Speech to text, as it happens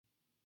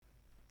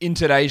In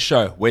today's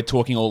show, we're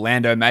talking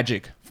Orlando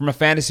Magic from a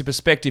fantasy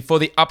perspective for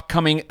the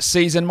upcoming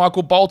season.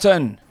 Michael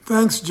Bolton.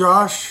 Thanks,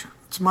 Josh.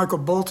 It's Michael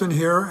Bolton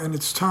here, and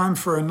it's time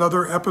for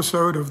another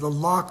episode of the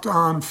Locked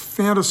On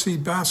Fantasy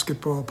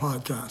Basketball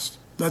Podcast.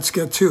 Let's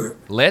get to it.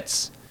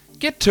 Let's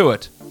get to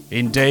it,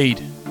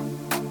 indeed.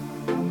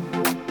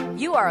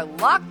 You are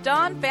Locked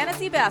On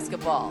Fantasy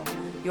Basketball,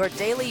 your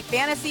daily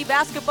fantasy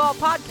basketball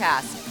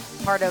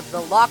podcast, part of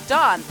the Locked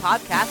On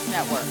Podcast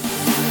Network.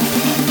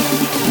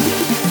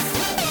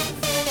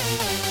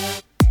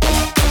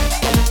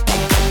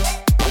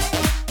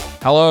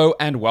 Hello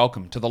and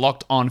welcome to the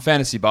Locked On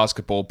Fantasy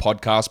Basketball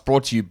Podcast,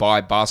 brought to you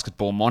by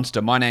Basketball Monster.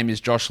 My name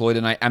is Josh Lloyd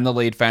and I am the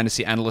lead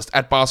fantasy analyst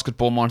at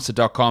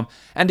basketballmonster.com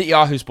and at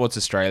Yahoo Sports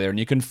Australia. And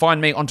you can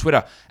find me on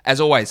Twitter,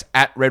 as always,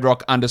 at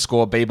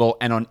redrock_bball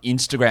and on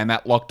Instagram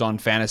at Locked On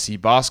Fantasy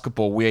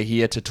Basketball. We're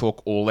here to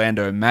talk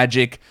Orlando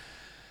Magic,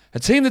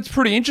 a team that's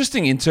pretty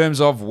interesting in terms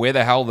of where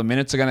the hell the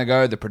minutes are going to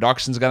go, the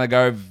production's going to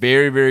go.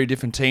 Very, very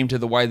different team to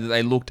the way that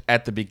they looked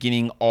at the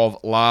beginning of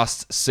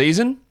last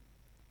season.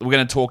 We're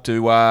going to talk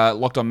to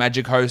Locked On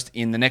Magic host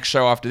in the next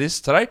show after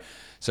this today,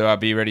 so I'll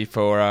be ready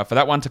for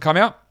that one to come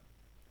out.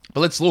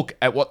 But let's look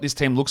at what this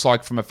team looks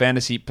like from a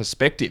fantasy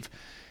perspective.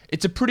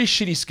 It's a pretty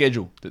shitty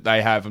schedule that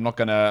they have. I'm not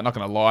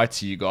gonna lie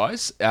to you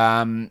guys.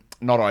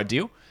 Not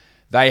ideal.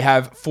 They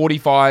have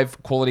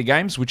 45 quality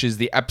games, which is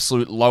the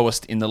absolute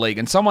lowest in the league.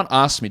 And someone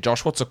asked me,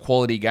 Josh, what's a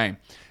quality game?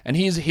 And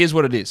here's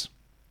what it is.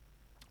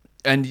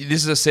 And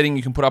this is a setting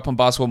you can put up on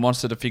Basketball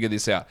Monster to figure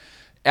this out.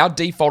 Our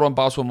default on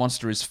Basketball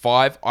Monster is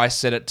 5. I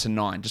set it to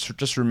 9.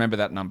 Just remember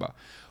that number.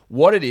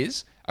 What it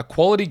is, a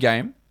quality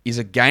game is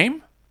a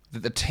game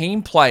that the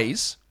team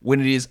plays when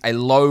it is a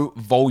low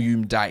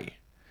volume day.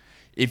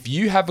 If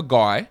you have a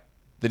guy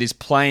that is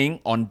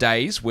playing on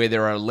days where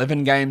there are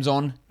 11 games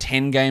on,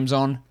 10 games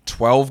on,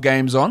 12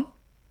 games on,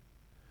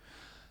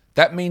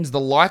 that means the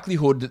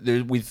likelihood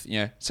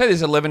that say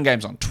there's 11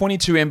 games on,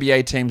 22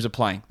 NBA teams are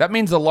playing. That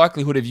means the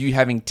likelihood of you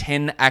having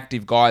 10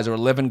 active guys or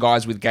 11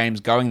 guys with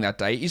games going that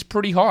day is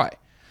pretty high.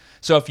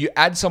 So if you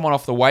add someone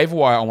off the waiver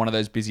wire on one of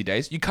those busy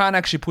days, you can't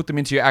actually put them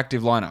into your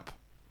active lineup.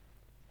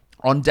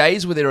 On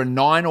days where there are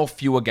 9 or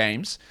fewer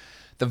games,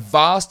 the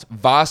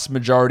vast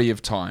majority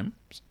of time,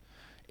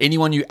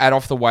 anyone you add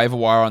off the waiver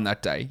wire on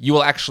that day, you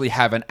will actually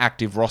have an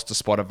active roster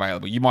spot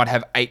available. You might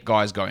have 8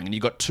 guys going and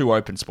you've got 2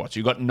 open spots.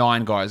 You've got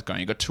 9 guys going.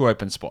 You've got 2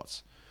 open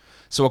spots.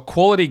 So a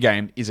quality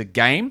game is a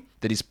game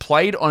that is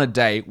played on a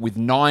day with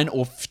 9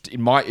 or,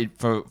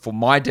 for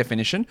my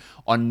definition,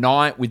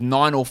 with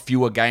 9 or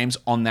fewer games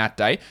on that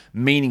day,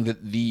 meaning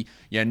that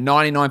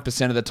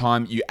 99% of the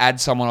time you add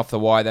someone off the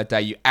wire that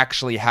day, you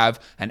actually have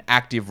an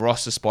active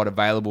roster spot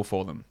available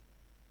for them.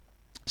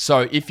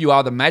 So if you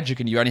are the Magic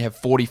and you only have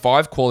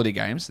 45 quality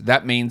games,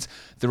 that means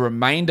the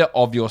remainder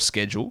of your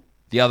schedule,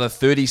 the other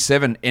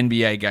 37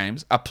 NBA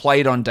games, are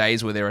played on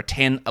days where there are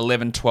 10,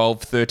 11,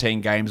 12,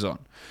 13 games on.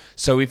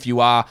 So if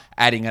you are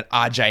adding an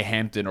RJ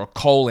Hampton or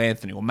Cole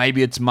Anthony, or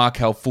maybe it's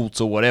Markelle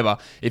Fultz or whatever,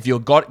 if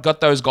you've got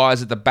those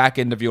guys at the back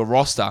end of your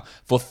roster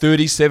for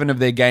 37 of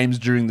their games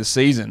during the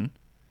season,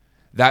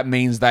 that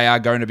means they are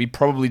going to be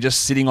probably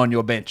just sitting on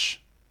your bench.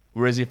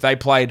 Whereas if they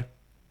played...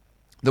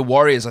 The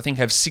Warriors, I think,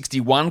 have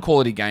 61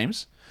 quality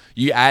games.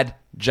 You add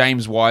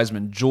James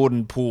Wiseman,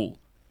 Jordan Poole.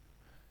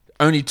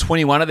 Only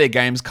 21 of their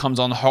games comes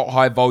on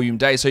high volume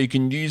days, so you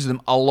can use them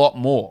a lot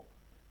more.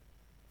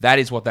 That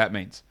is what that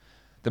means.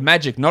 The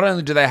Magic, not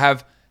only do they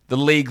have the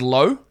league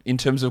low in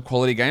terms of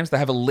quality games, they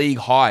have a league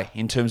high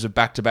in terms of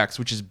back-to-backs,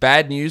 which is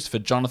bad news for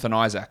Jonathan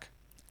Isaac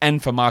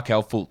and for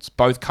Markelle Fultz,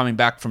 both coming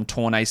back from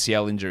torn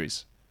ACL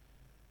injuries.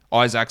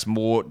 Isaac's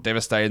more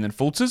devastated than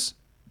Fultz's,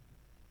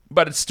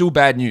 but it's still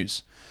bad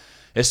news.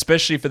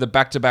 Especially for the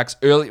back-to-backs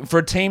early. For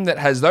a team that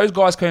has those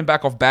guys coming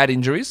back off bad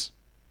injuries,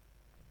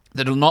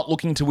 that are not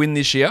looking to win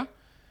this year,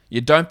 you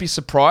don't be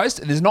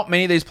surprised. There's not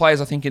many of these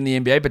players, I think, in the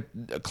NBA,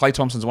 but Klay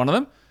Thompson's one of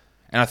them.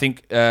 And I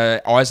think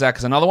Isaac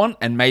is another one,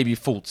 and maybe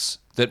Fultz.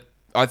 That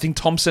I think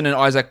Thompson and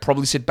Isaac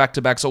probably sit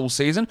back-to-backs all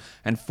season,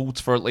 and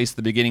Fultz for at least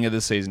the beginning of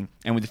the season.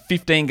 And with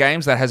 15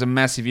 games, that has a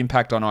massive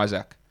impact on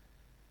Isaac.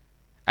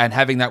 And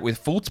having that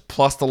with Fultz,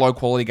 plus the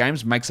low-quality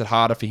games, makes it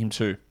harder for him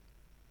too.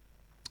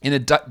 In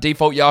the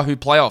default Yahoo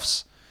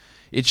playoffs,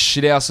 it's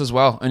shithouse as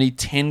well. Only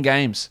 10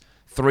 games.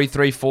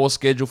 3-3-4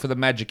 schedule for the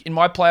Magic. In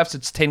my playoffs,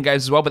 it's 10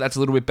 games as well, but that's a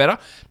little bit better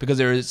because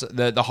there is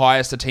the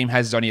highest the team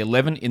has is only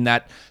 11 in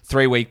that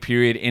 3-week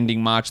period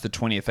ending March the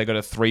 20th. They got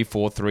a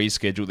 3-4-3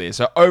 schedule there.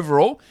 So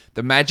overall,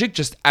 the Magic,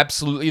 just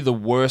absolutely the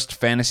worst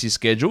fantasy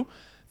schedule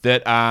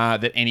that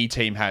any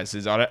team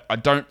has. I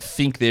don't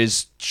think there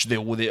is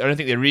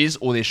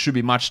or there should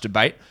be much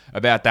debate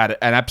about that.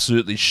 An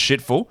absolutely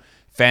shitful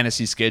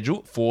fantasy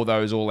schedule for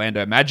those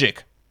Orlando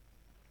Magic.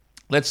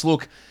 Let's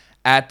look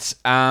at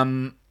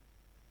some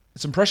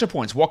pressure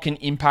points. What can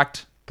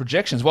impact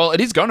projections? Well, it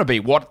is going to be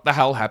what the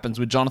hell happens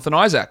with Jonathan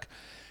Isaac.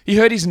 He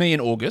hurt his knee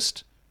in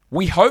August.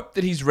 We hope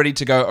that he's ready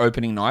to go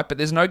opening night, but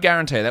there's no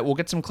guarantee that. We'll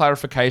get some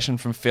clarification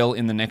from Phil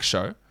in the next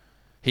show.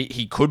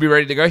 He could be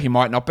ready to go. He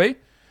might not be.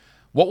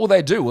 What will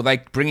they do? Will they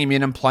bring him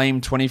in and play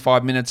him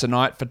 25 minutes a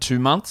night for 2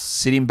 months,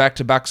 sit him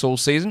back-to-backs all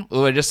season? Or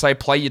will they just say,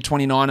 play your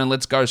 29 and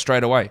let's go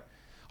straight away?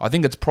 I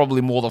think it's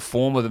probably more the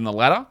former than the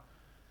latter.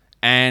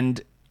 And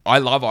I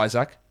love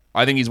Isaac.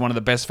 I think he's one of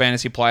the best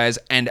fantasy players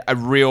and a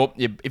real,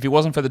 if it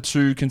wasn't for the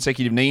 2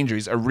 consecutive knee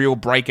injuries, a real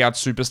breakout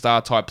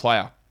superstar type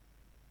player.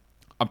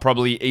 I'm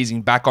probably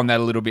easing back on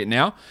that a little bit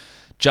now,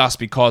 just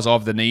because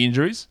of the knee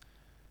injuries.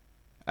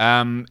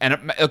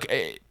 Look,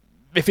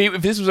 if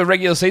this was a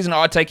regular season,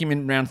 I'd take him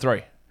in round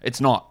 3. It's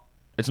not.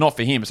 It's not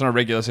for him. It's not a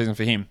regular season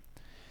for him.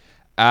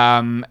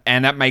 And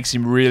that makes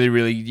him really,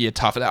 really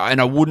tough.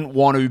 And I wouldn't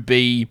want to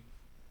be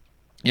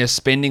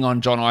spending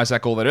on John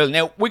Isaac all that early.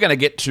 Now, we're going to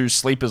get to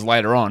sleepers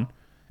later on,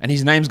 and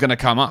his name's going to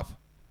come up.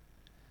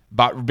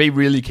 But be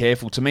really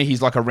careful. To me,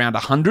 he's like around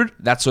 100,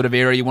 that sort of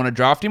area you want to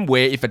draft him,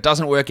 where if it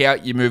doesn't work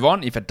out, you move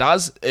on. If it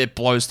does, it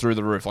blows through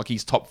the roof. Like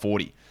he's top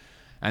 40.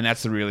 And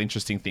that's the real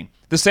interesting thing.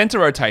 The center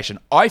rotation.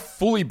 I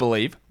fully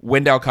believe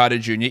Wendell Carter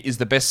Jr. is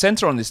the best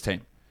center on this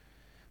team.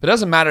 But it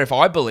doesn't matter if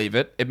I believe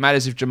it. It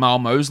matters if Jamal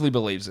Mosley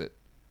believes it.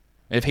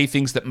 If he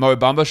thinks that Mo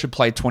Bamba should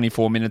play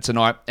 24 minutes a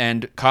night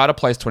and Carter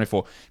plays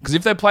 24. Because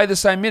if they play the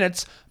same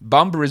minutes,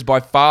 Bamba is by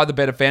far the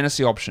better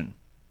fantasy option.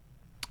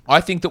 I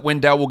think that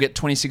Wendell will get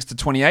 26 to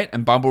 28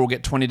 and Bamba will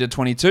get 20 to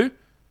 22.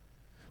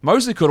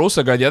 Mosley could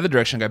also go the other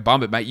direction and go,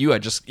 Bamba, mate,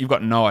 you've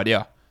got no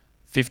idea.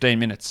 15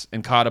 minutes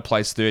and Carter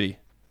plays 30.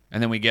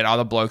 And then we get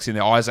other blokes in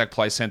there. Isaac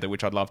plays center,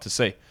 which I'd love to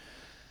see.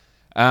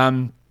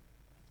 So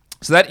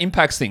that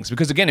impacts things.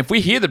 Because again, if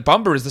we hear that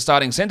Bamba is the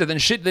starting center, then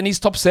he's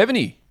top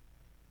 70.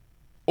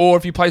 Or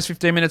if he plays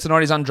 15 minutes a night,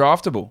 he's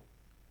undraftable.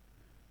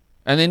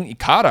 And then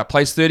Carter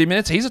plays 30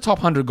 minutes. He's a top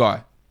 100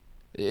 guy.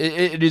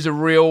 It is a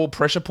real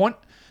pressure point.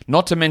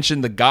 Not to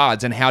mention the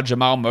guards and how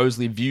Jamal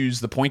Mosley views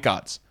the point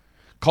guards.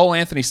 Cole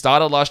Anthony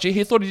started last year.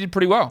 He thought he did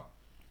pretty well.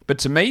 But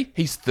to me,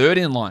 he's third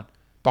in line.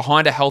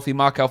 Behind a healthy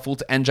Markelle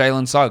Fultz and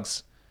Jalen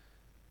Suggs.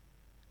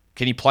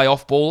 Can he play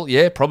off ball?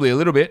 Yeah, probably a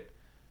little bit.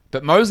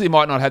 But Mosley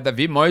might not have that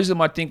view. Mosley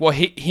might think, well,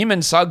 him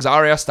and Suggs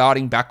are our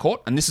starting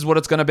backcourt, and this is what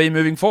it's going to be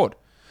moving forward.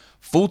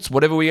 Fultz,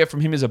 whatever we get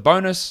from him is a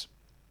bonus.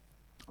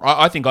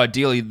 I think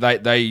ideally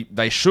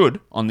they should,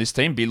 on this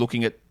team, be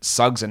looking at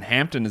Suggs and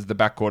Hampton as the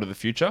backcourt of the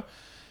future.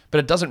 But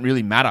it doesn't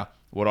really matter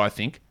what I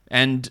think.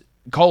 And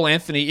Cole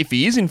Anthony, if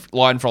he is in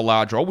line for a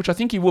large role, which I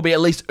think he will be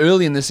at least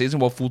early in the season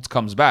while Fultz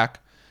comes back,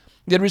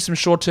 there is some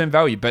short-term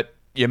value. But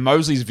yeah,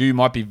 Mosley's view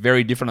might be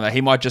very different on that.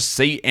 He might just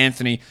see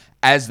Anthony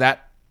as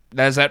that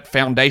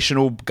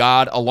foundational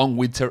guard along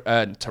with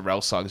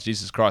Terrell Suggs,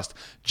 Jesus Christ,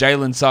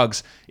 Jalen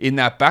Suggs in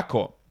that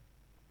backcourt.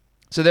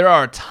 So there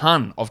are a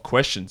ton of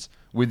questions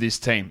with this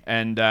team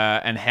and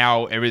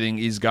how everything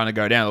is going to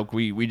go down. Look,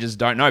 we just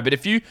don't know. But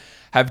if you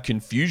have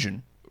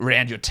confusion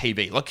around your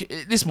TV, look,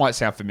 this might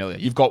sound familiar.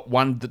 You've got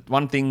one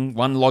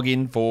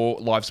login for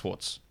live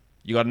sports.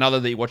 You got another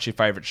that you watch your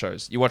favorite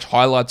shows. You watch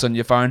highlights on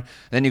your phone.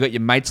 Then you got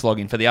your mates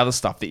login for the other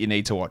stuff that you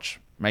need to watch.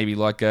 Maybe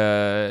like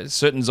a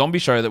certain zombie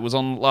show that was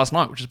on last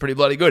night, which is pretty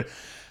bloody good.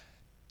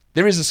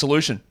 There is a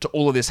solution to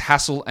all of this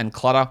hassle and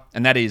clutter,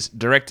 and that is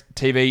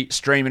DirecTV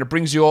Stream. And it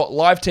brings your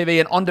live TV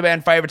and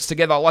on-demand favorites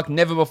together like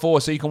never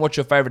before, so you can watch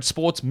your favorite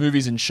sports,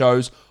 movies, and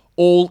shows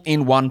all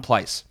in one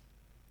place.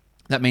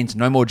 That means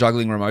no more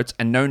juggling remotes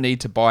and no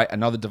need to buy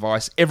another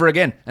device ever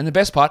again. And the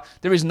best part,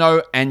 there is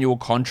no annual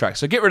contract.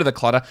 So get rid of the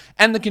clutter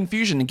and the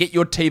confusion and get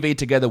your TV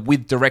together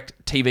with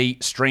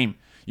DirecTV Stream.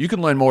 You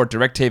can learn more at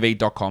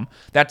directtv.com.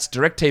 That's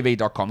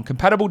directtv.com.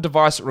 Compatible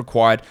device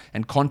required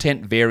and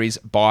content varies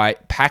by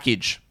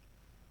package.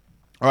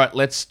 All right,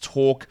 let's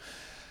talk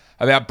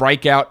about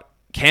breakout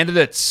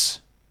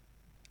candidates.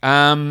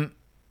 1,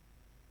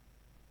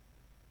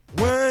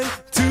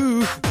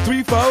 2,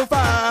 3, 4,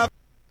 5.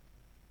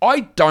 I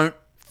don't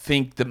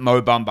think that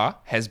Mo Bamba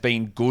has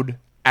been good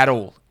at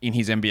all in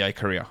his NBA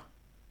career.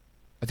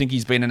 I think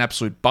he's been an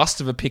absolute bust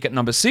of a pick at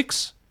number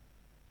 6.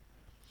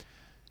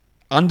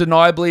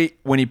 Undeniably,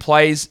 when he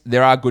plays,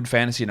 there are good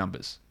fantasy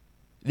numbers.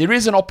 There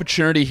is an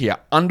opportunity here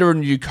under a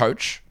new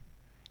coach,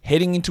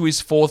 heading into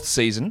his 4th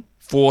season,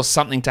 for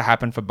something to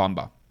happen for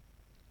Bamba.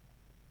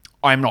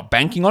 I am not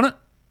banking on it,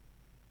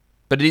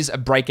 but it is a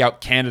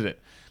breakout candidate.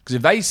 Because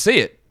if they see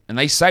it and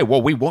they say,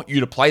 well, we want you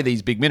to play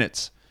these big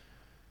minutes,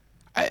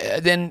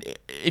 then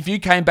if you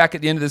came back at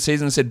the end of the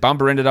season and said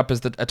Bamba ended up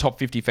as a top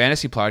 50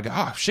 fantasy player, I'd go,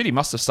 oh, shit, he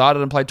must have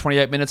started and played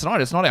 28 minutes a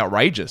night. It's not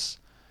outrageous.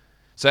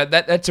 So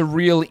that's a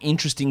real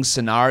interesting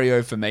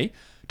scenario for me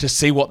to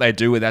see what they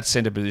do with that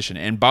center position.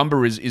 And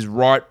Bamba is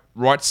right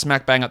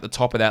smack bang at the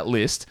top of that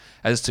list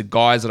as to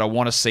guys that I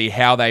want to see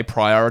how they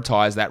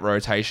prioritize that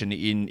rotation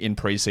in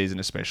preseason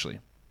especially.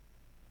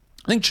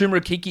 I think Chuma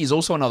Okeke is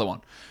also another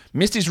one.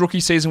 Missed his rookie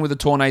season with a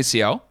torn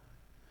ACL.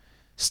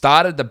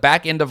 Started the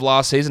back end of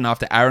last season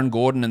after Aaron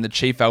Gordon and the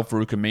Chief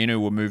Al-Farouq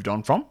Aminu were moved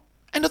on from.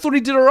 And I thought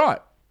he did all right.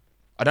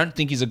 I don't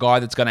think he's a guy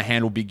that's going to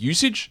handle big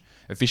usage.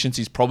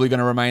 Efficiency is probably going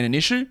to remain an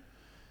issue.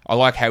 I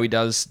like how he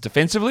does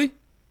defensively.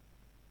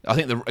 I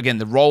think,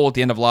 the role at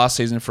the end of last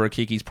season for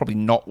Okeke is probably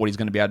not what he's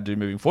going to be able to do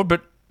moving forward,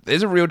 but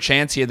there's a real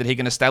chance here that he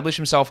can establish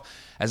himself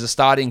as a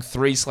starting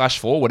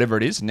 3/4, whatever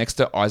it is, next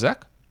to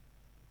Isaac.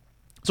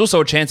 It's also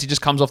a chance he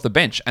just comes off the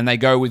bench and they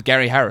go with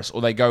Gary Harris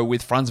or they go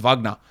with Franz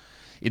Wagner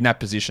in that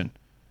position.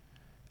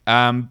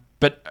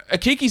 But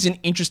Akiki's an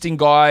interesting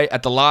guy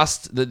at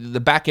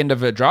the back end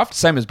of a draft,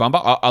 same as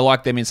Bumba. I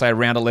like them in, say,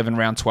 round 11,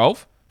 round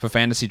 12 for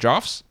fantasy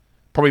drafts.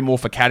 Probably more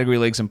for category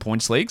leagues and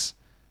points leagues,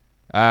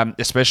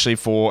 especially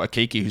for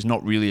Akiki, who's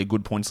not really a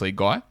good points league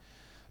guy.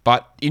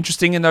 But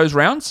interesting in those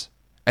rounds,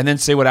 and then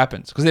see what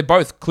happens. Because they're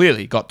both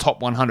clearly got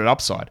top 100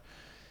 upside.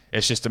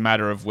 It's just a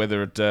matter of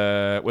whether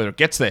it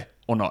gets there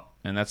or not.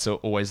 And that's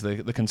always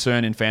the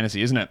concern in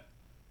fantasy, isn't it?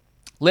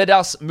 Let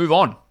us move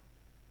on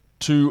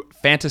to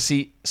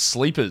fantasy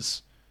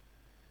sleepers.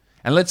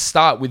 And let's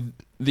start with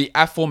the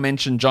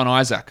aforementioned John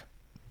Isaac.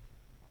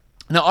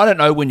 Now, I don't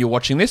know when you're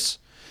watching this.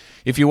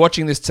 If you're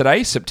watching this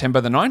today,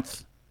 September the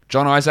 9th,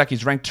 John Isaac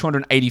is ranked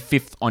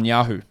 285th on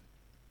Yahoo.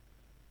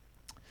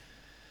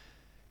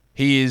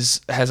 He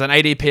has an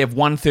ADP of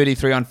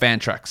 133 on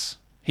Fantrax.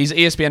 His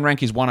ESPN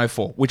rank is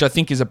 104, which I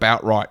think is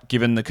about right,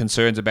 given the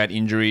concerns about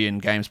injury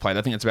and games played.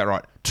 I think that's about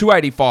right.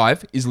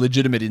 285 is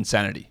legitimate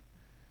insanity.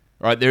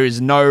 Right? There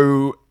is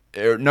no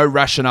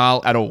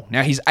rationale at all.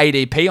 Now, his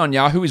ADP on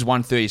Yahoo is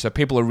 130, so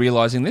people are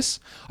realizing this.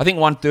 I think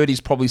 130 is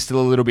probably still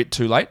a little bit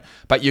too late,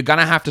 but you're going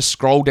to have to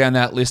scroll down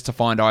that list to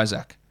find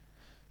Isaac.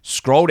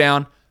 Scroll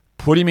down,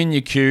 put him in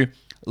your queue,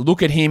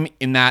 look at him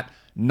in that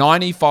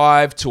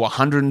 95 to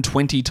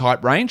 120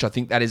 type range. I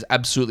think that is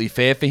absolutely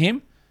fair for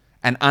him,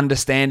 and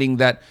understanding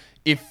that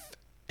if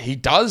he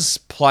does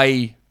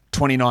play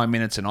 29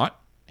 minutes a night,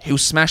 he'll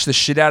smash the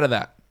shit out of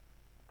that.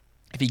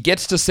 If he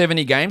gets to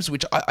 70 games,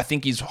 which I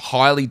think is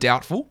highly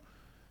doubtful,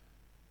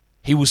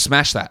 he will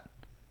smash that.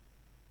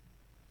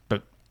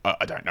 But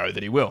I don't know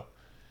that he will.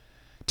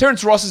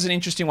 Terrence Ross is an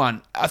interesting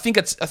one. I think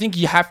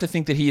you have to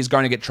think that he is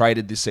going to get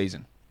traded this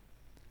season.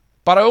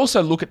 But I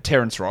also look at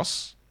Terrence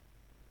Ross,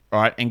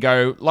 right, and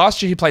go,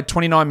 last year he played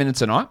 29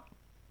 minutes a night.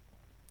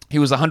 He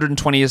was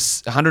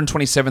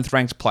 127th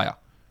ranked player.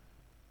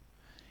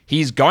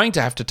 He's going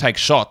to have to take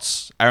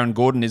shots. Aaron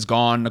Gordon is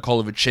gone.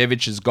 Nikola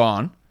Vucevic is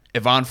gone.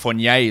 Evan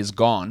Fournier is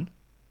gone.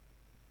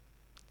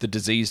 The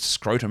diseased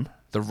scrotum.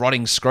 The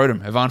rotting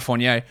scrotum. Evan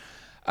Fournier.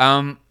 He's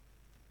going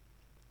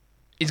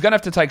to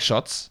have to take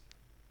shots.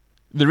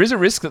 There is a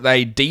risk that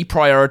they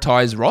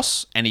deprioritize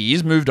Ross, and he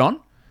is moved on.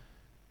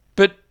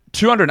 But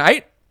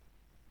 208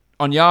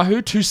 on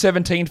Yahoo,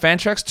 217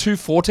 Fantrax,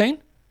 214.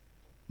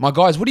 My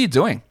guys, what are you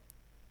doing?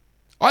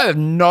 I have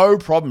no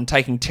problem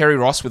taking Terry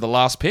Ross with a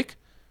last pick,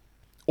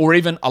 or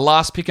even a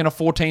last pick in a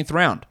 14th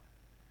round.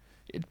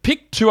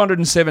 Pick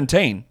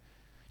 217.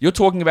 You're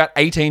talking about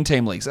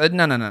 18-team leagues.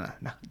 No.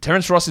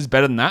 Terrence Ross is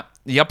better than that.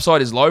 The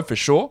upside is low for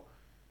sure,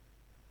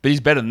 but he's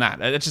better than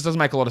that. It just doesn't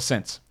make a lot of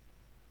sense.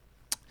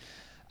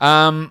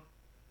 Franz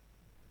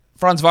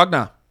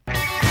Wagner.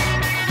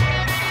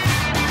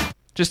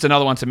 Just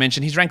another one to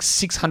mention. He's ranked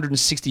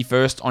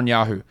 661st on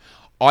Yahoo.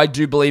 I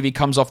do believe he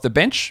comes off the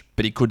bench,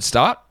 but he could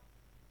start.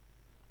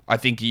 I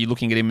think you're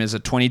looking at him as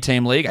a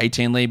 20-team league,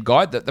 18-league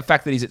guy. The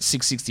fact that he's at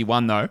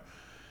 661, though,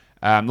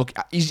 look,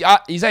 his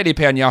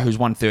ADP on Yahoo is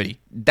 130.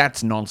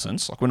 That's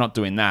nonsense. Like, we're not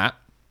doing that.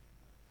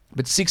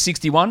 But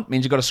 661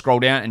 means you've got to scroll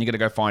down and you've got to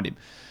go find him.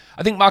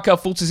 I think Markelle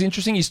Fultz is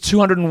interesting. He's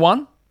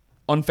 201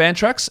 on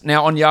Fantrax.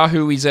 Now, on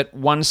Yahoo, he's at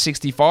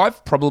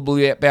 165,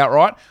 probably about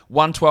right.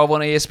 112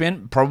 on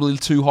ESPN, probably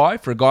too high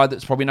for a guy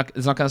that's probably not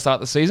going to start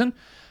the season.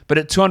 But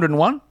at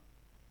 201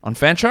 on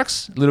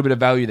Fantrax, a little bit of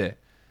value there.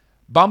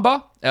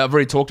 Bumba, I've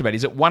already talked about.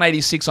 He's at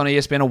 186 on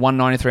ESPN or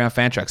 193 on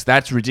Fantrax.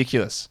 That's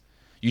ridiculous.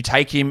 You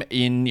take him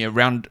in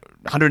around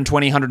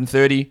 120,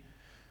 130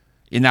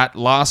 in that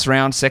last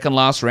round, second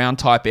last round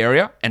type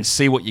area and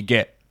see what you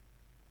get.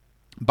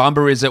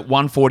 Bumba is at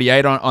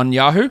 148 on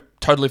Yahoo.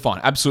 Totally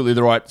fine. Absolutely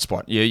the right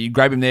spot. You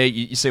grab him there,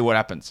 you see what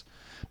happens.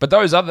 But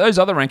those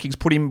other rankings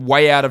put him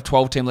way out of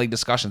 12-team league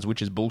discussions,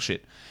 which is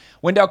bullshit.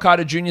 Wendell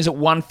Carter Jr. is at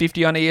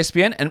 150 on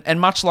ESPN, and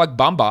much like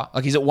Bumba,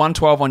 like he's at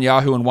 112 on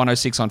Yahoo and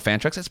 106 on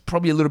Fantrax. That's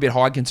probably a little bit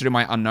high considering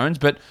my unknowns,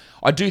 but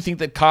I do think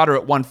that Carter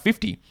at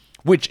 150,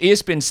 which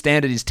ESPN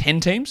standard is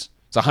 10 teams,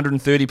 it's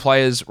 130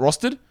 players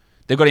rostered.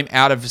 They've got him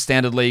out of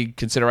standard league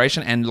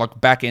consideration and like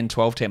back-end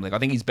 12-team league. I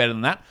think he's better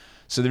than that,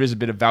 so there is a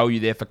bit of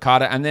value there for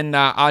Carter. And then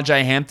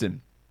RJ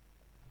Hampton.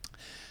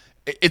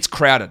 It's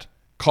crowded.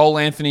 Cole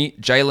Anthony,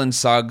 Jalen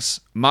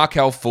Suggs,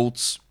 Markelle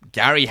Fultz,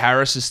 Gary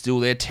Harris is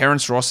still there.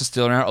 Terrence Ross is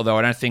still around, although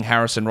I don't think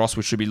Harris and Ross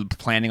should be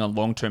planning on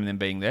long-term them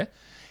being there.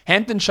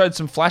 Hampton showed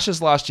some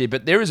flashes last year,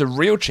 but there is a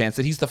real chance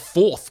that he's the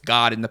fourth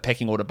guard in the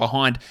pecking order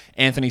behind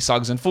Anthony,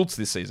 Suggs, and Fultz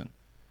this season.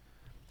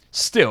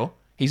 Still,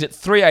 he's at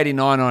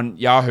 389 on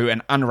Yahoo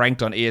and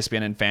unranked on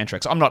ESPN and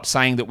Fantrax. I'm not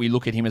saying that we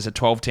look at him as a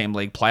 12-team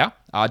league player,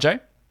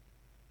 RJ.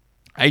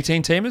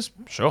 18-teamers?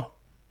 Sure.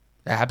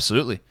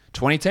 Absolutely.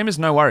 20-teamers?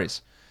 No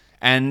worries.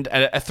 And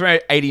a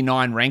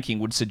 389 ranking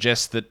would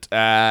suggest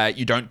that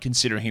you don't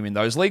consider him in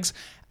those leagues,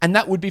 and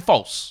that would be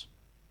false.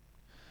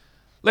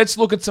 Let's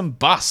look at some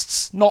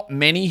busts. Not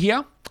many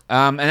here.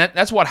 And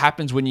that's what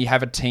happens when you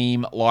have a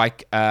team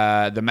like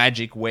the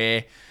Magic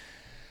where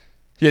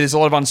Yeah, there's a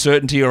lot of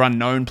uncertainty or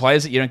unknown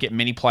players that you don't get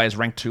many players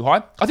ranked too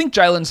high. I think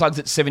Jalen Suggs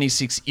at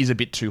 76 is a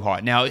bit too high.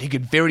 Now, he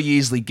could very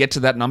easily get to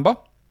that number.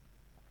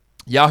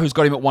 Yahoo's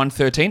got him at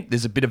 113.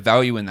 There's a bit of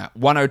value in that.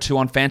 102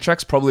 on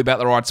Fantrax, probably about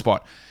the right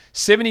spot.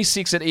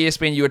 76 at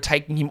ESPN, you are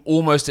taking him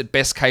almost at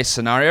best case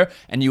scenario,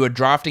 and you are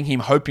drafting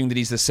him hoping that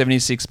he's the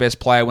 76th best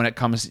player when it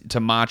comes to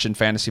March and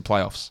fantasy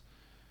playoffs.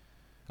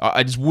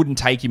 I just wouldn't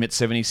take him at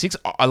 76.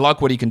 I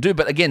like what he can do,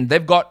 but again,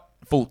 they've got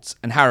Fultz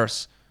and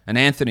Harris and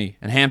Anthony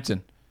and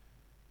Hampton.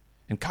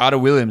 And Carter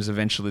Williams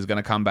eventually is going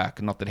to come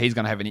back. Not that he's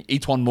going to have any.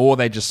 Etwan Moore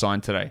they just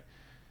signed today.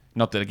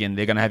 Not that, again,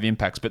 they're going to have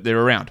impacts, but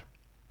they're around.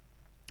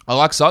 I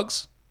like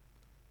Suggs.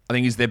 I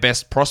think he's their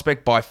best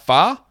prospect by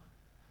far.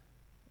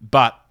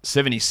 But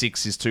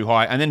 76 is too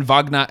high. And then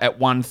Wagner at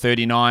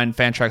 139.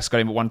 Fantrax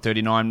got him at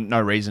 139. No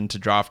reason to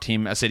draft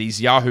him. I said his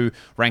Yahoo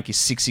rank is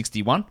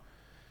 661.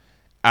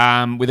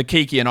 With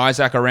Akiki and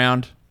Isaac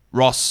around.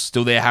 Ross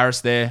still there. Harris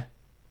there.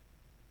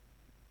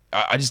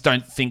 I just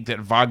don't think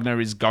that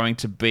Wagner is going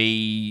to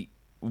be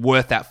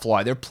worth that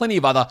fly. There are plenty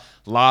of other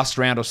last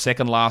round or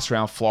second last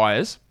round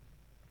flyers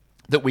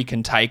that we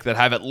can take that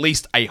have at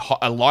least a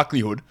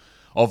likelihood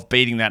of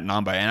beating that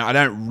number. And I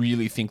don't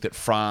really think that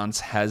France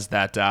has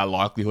that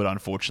likelihood,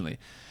 unfortunately.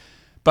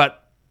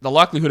 But the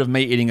likelihood of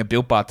me eating a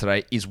Built Bar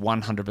today is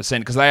 100%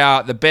 because they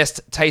are the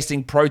best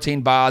tasting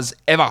protein bars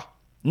ever.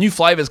 New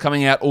flavors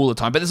coming out all the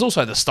time. But there's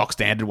also the stock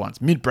standard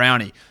ones. Mint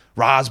brownie,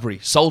 raspberry,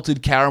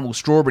 salted caramel,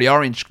 strawberry,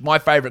 orange, my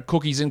favorite,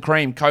 cookies and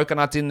cream,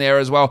 coconut in there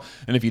as well.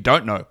 And if you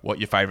don't know what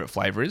your favorite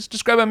flavor is,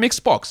 just grab a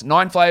mixed box.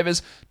 9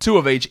 flavors, 2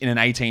 of each in an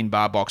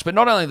 18-bar box. But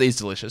not only are these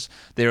delicious,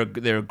 they're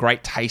a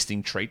great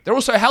tasting treat. They're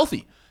also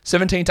healthy.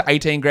 17 to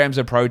 18 grams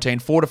of protein,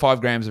 4 to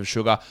 5 grams of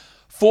sugar,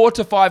 4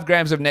 to 5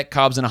 grams of net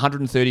carbs, and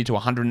 130 to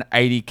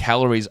 180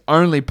 calories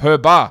only per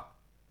bar.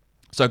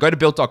 So go to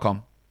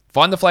Built.com.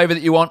 Find the flavor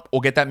that you want,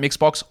 or get that mix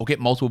box, or get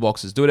multiple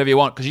boxes. Do whatever you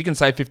want, because you can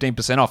save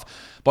 15% off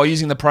by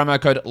using the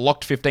promo code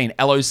LOCKED15,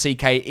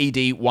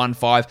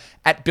 LOCKED15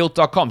 at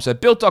Built.com. So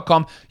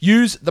Built.com,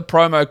 use the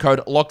promo code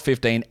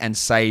LOCKED15 and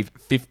save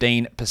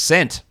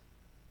 15%.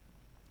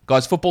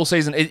 Guys, football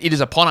season, it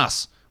is upon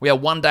us. We are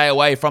one day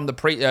away from the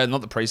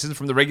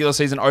from the regular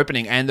season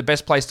opening, and the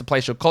best place to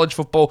place your college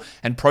football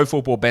and pro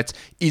football bets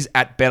is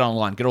at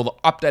BetOnline. Get all the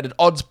updated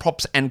odds,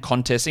 props, and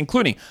contests,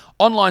 including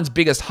online's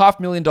biggest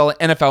 $500,000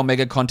 NFL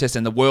mega contest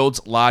and the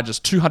world's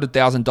largest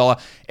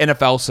 $200,000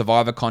 NFL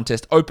Survivor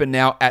contest, open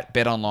now at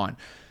BetOnline.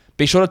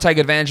 Be sure to take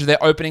advantage of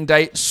their opening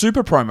day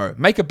super promo.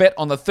 Make a bet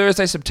on the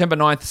Thursday, September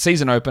 9th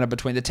season opener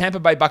between the Tampa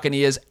Bay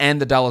Buccaneers and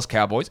the Dallas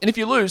Cowboys. And if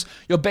you lose,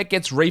 your bet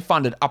gets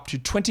refunded up to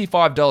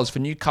 $25 for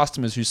new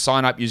customers who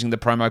sign up using the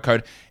promo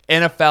code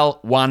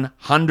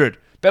NFL100.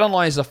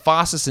 BetOnline is the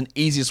fastest and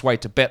easiest way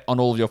to bet on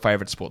all of your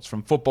favorite sports,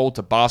 from football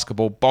to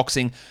basketball,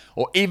 boxing,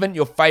 or even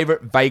your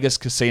favorite Vegas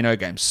casino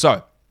games.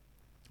 So,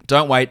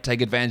 don't wait.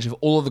 Take advantage of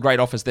all of the great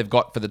offers they've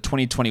got for the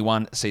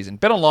 2021 season.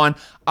 BetOnline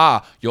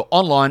are your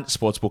online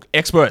sportsbook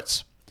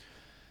experts.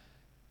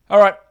 All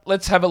right,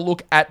 let's have a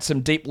look at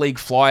some deep league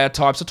flyer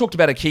types. I talked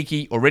about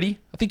Akiki already.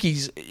 I think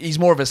he's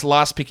more of a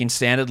last pick in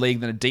standard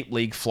league than a deep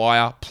league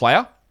flyer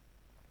player.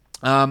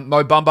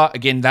 Mo Bamba,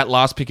 again, that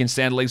last pick in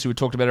standard leagues we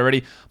talked about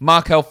already.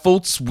 Markel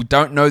Fultz, we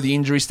don't know the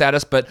injury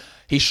status, but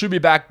he should be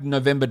back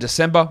November,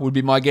 December, would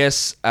be my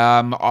guess.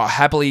 I'll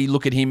happily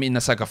look at him in a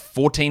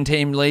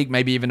 14-team league,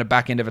 maybe even a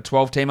back end of a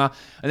 12-teamer.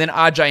 And then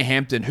RJ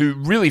Hampton, who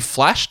really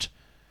flashed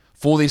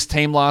for this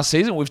team last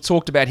season. We've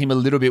talked about him a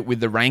little bit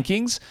with the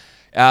rankings.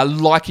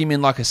 Like him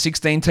in like a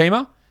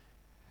 16-teamer.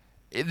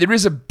 There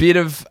is a bit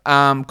of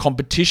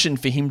competition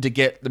for him to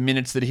get the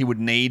minutes that he would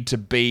need to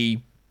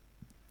be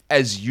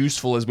as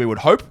useful as we would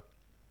hope.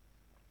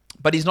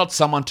 But he's not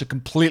someone to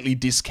completely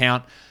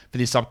discount for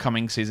this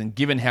upcoming season,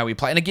 given how he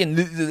played. And again,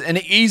 an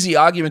easy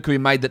argument could be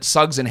made that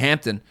Suggs and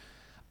Hampton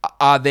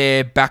are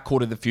their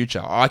backcourt of the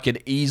future. I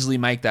could easily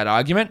make that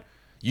argument.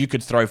 You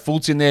could throw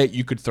Fultz in there.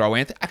 You could throw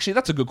Anthony. Actually,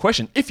 that's a good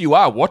question. If you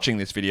are watching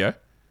this video,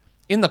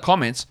 in the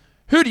comments,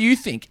 who do you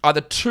think are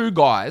the 2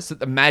 guys that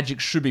the Magic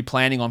should be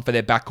planning on for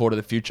their backcourt of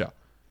the future?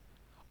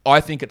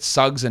 I think it's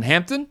Suggs and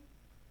Hampton.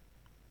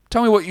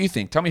 Tell me what you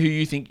think. Tell me who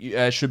you think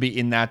should be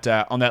in that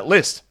on that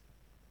list.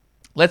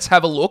 Let's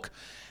have a look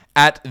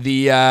at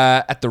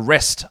the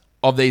rest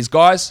of these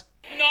guys.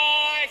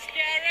 Nice,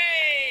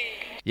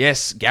 Gary!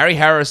 Yes, Gary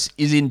Harris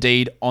is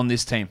indeed on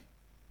this team.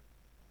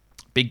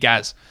 Big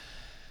Gaz.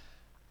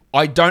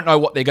 I don't know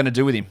what they're going to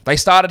do with him. They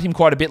started him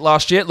quite a bit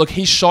last year. Look,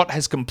 his shot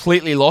has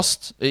completely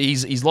lost.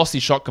 He's lost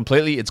his shot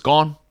completely. It's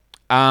gone.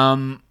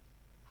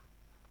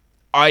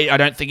 I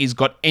don't think he's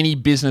got any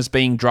business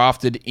being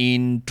drafted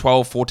in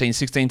 12, 14,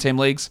 16 team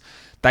leagues.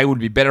 They would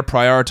be better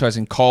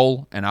prioritizing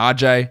Cole and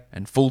RJ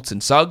and Fultz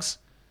and Suggs.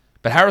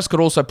 But Harris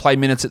could also play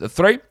minutes at the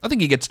 3. I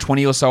think he gets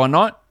 20 or so a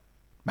night.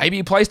 Maybe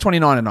he plays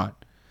 29 a night.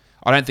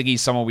 I don't think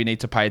he's someone we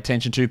need to pay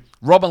attention to.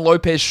 Robin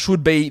Lopez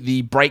should be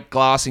the break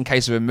glass in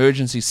case of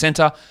emergency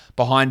center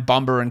behind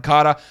Bumba and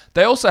Carter.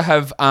 They also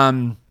have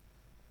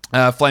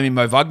Flaming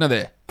Mo Wagner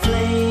there.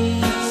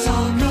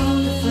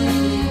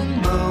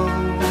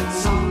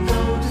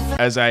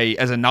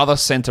 as another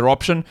centre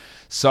option.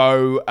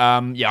 So, I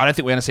don't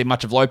think we're going to see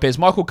much of Lopez.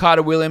 Michael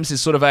Carter-Williams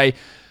is sort of a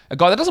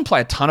guy that doesn't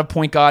play a ton of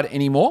point guard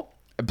anymore,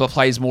 but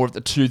plays more of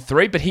the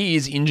 2-3, but he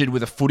is injured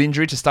with a foot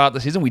injury to start the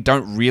season. We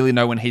don't really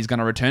know when he's going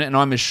to return, and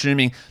I'm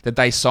assuming that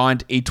they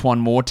signed Etuan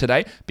Moore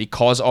today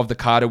because of the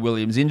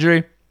Carter-Williams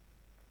injury.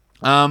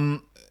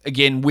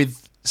 Again,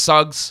 with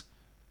Suggs,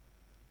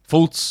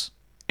 Fultz,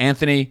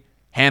 Anthony,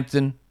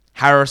 Hampton,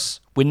 Harris,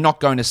 we're not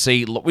going to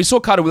see... We saw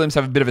Carter-Williams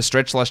have a bit of a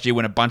stretch last year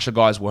when a bunch of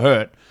guys were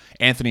hurt.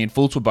 Anthony and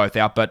Fultz were both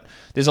out, but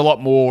there's a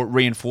lot more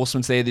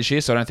reinforcements there this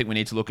year, so I don't think we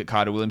need to look at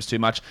Carter-Williams too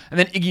much. And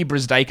then Iggy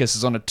Brzdakis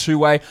is on a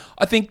two-way.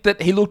 I think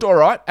that he looked all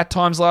right at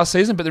times last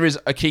season, but there is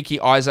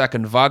Akiki, Isaac,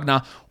 and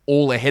Wagner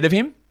all ahead of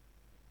him.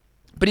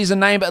 But he's a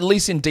name, at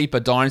least in deeper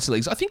dynasty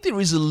leagues. I think there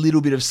is a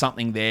little bit of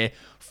something there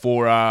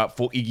for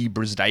Iggy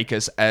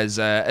Brzdakis as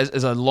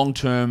a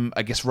long-term,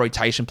 I guess,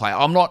 rotation player.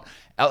 I'm not...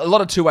 A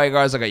lot of two-way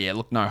guys, I go, yeah,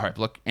 look, no hope.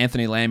 Look,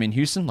 Anthony Lamb in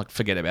Houston, look,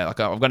 forget about it. Like,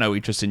 I've got no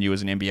interest in you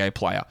as an NBA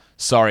player.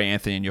 Sorry,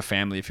 Anthony, and your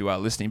family, if you are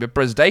listening. But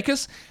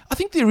Brzdakis, I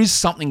think there is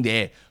something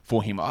there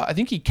for him. I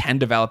think he can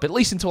develop at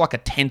least into like a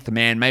 10th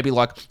man, maybe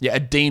like a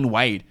Dean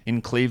Wade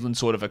in Cleveland,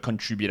 sort of a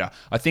contributor.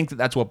 I think that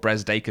that's what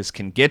Brzdakis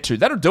can get to.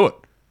 That'll do it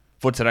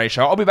for today's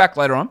show. I'll be back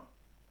later on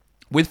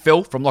with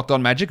Phil from Locked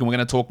On Magic, and we're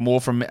going to talk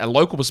more from a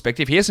local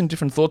perspective. He has some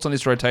different thoughts on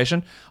this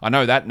rotation. I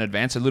know that in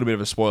advance, a little bit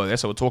of a spoiler there,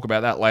 so we'll talk about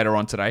that later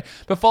on today.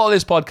 But follow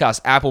this podcast,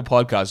 Apple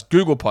Podcasts,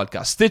 Google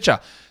Podcasts, Stitcher,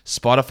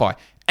 Spotify,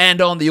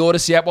 and on the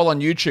Odyssey app while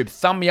on YouTube.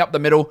 Thumb me up the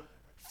middle,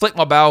 flick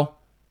my bell,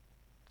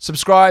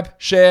 subscribe,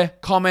 share,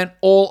 comment,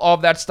 all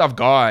of that stuff.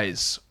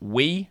 Guys,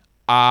 we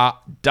are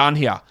done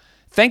here.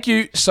 Thank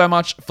you so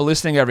much for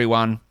listening,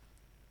 everyone.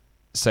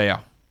 See ya.